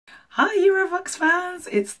Hi Eurovoxx fans,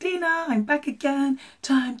 it's Stina. I'm back again.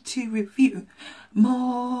 Time to review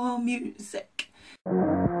more music.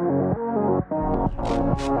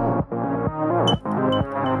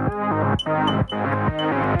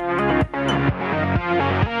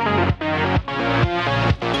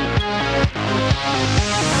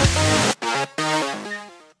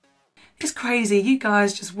 It's crazy, you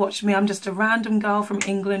guys just watch me. I'm just a random girl from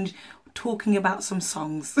England talking about some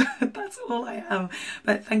songs. That's all I am.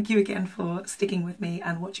 But thank you again for sticking with me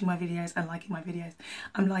and watching my videos and liking my videos.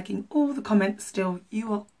 I'm liking all the comments still.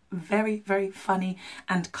 You are very, very funny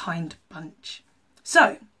and kind bunch.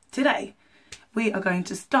 So today we are going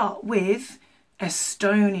to start with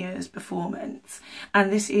Estonia's performance,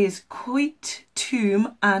 and this is Koit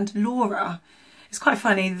Toome and Laura. It's quite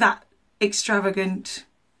funny, that extravagant,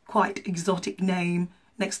 quite exotic name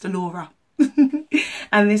next to Laura.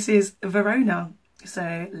 And this is Verona.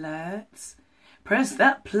 So let's press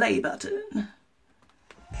that play button.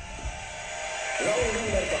 Laulu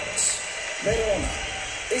number 2. Verona.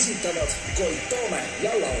 Esitavad Koit Toome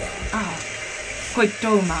ja Laura. Ah, Koit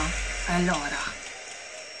Toome and Laura.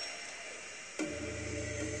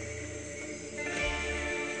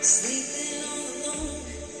 Sleeping all alone,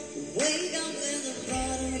 wake up with the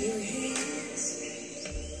bottom of your hands.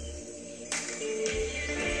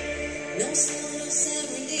 No sound of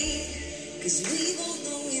serenade, 'cause we both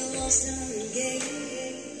know we lost our game.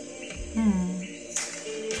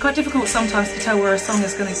 It's quite difficult sometimes to tell where a song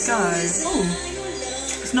is going to go. Oh,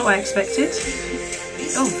 it's not what I expected.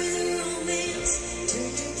 Oh,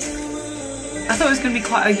 I thought it was going to be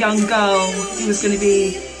quite a young girl who was going to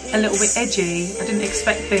be a little bit edgy. I didn't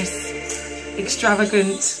expect this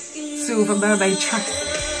extravagant silver mermaid track.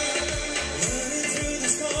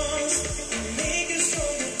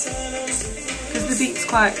 Because the beat's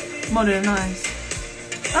quite modern and nice.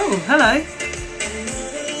 Oh, hello.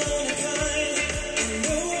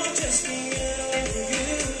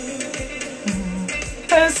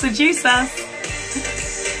 Seduce us.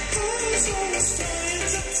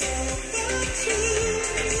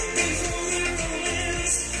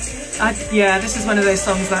 Yeah, this is one of those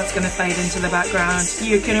songs that's going to fade into the background.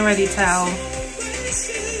 You can already tell.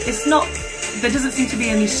 It's not, there doesn't seem to be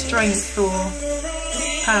any strength or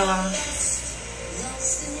power.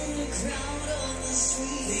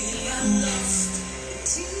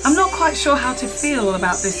 I'm not quite sure how to feel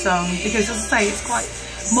about this song because, as I say, it's quite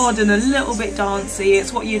modern, a little bit dancey.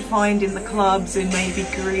 It's what you'd find in the clubs in maybe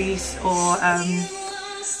Greece or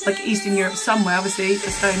like Eastern Europe somewhere, obviously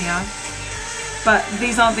Estonia. But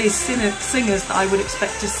these aren't these singers that I would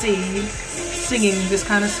expect to see singing this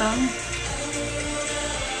kind of song.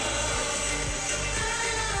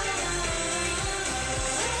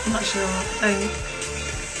 I'm not sure.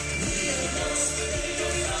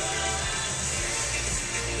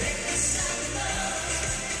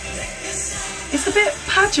 It's a bit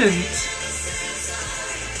pageant.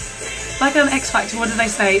 Like on X Factor, what do they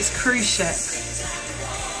say? It's cruise ship.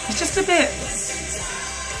 It's just a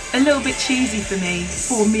little bit cheesy for me,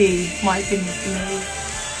 my opinion for me.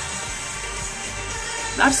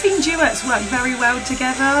 I've seen duets work very well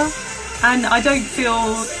together and I don't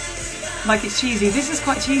feel like it's cheesy. This is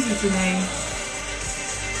quite cheesy to me.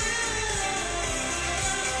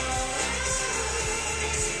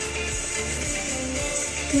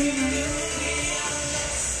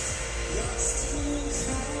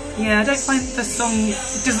 Yeah, I don't find the song,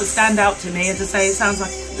 it doesn't stand out to me. As I say, it sounds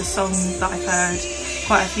like the song that I've heard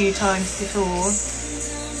quite a few times before.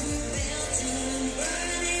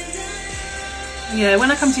 Yeah,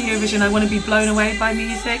 when I come to Eurovision I want to be blown away by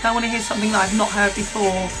music. I want to hear something that I've not heard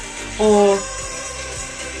before, or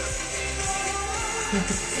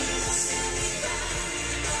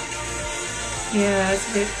yeah, it's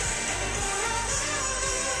a bit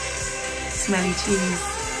smelly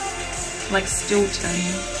cheese, like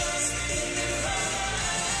Stilton.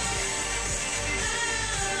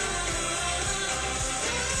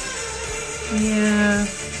 Yeah,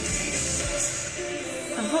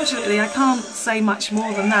 unfortunately I can't say much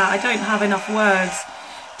more than that. I don't have enough words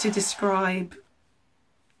to describe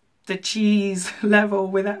the cheese level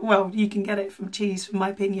with it. Well, you can get it from cheese, from my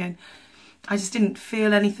opinion. I just didn't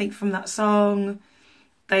feel anything from that song.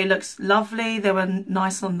 They looked lovely, they were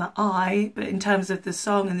nice on the eye, but in terms of the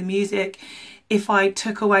song and the music, if I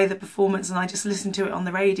took away the performance and I just listened to it on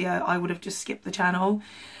the radio, I would have just skipped the channel.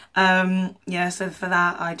 Yeah, so for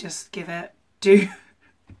that I just give it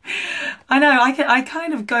I know I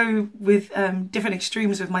kind of go with different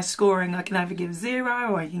extremes with my scoring. I can either give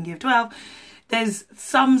 0 or I can give 12. There's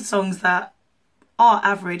some songs that are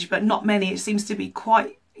average but not many. It seems to be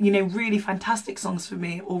quite you know, really fantastic songs for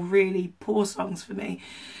me or really poor songs for me.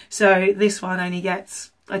 So this one only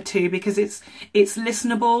gets a 2 because it's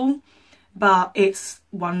listenable, but it's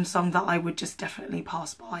one song that I would just definitely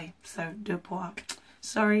pass by. So 2 points.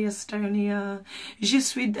 Sorry, Estonia. Je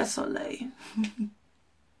suis désolée.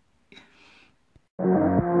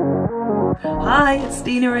 Hi, it's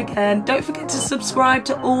Stina again. Don't forget to subscribe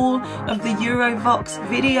to all of the Eurovoxx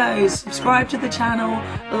videos. Subscribe to the channel,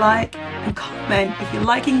 like and comment. If you're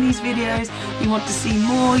liking these videos, you want to see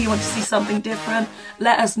more, you want to see something different,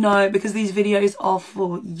 let us know, because these videos are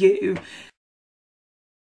for you.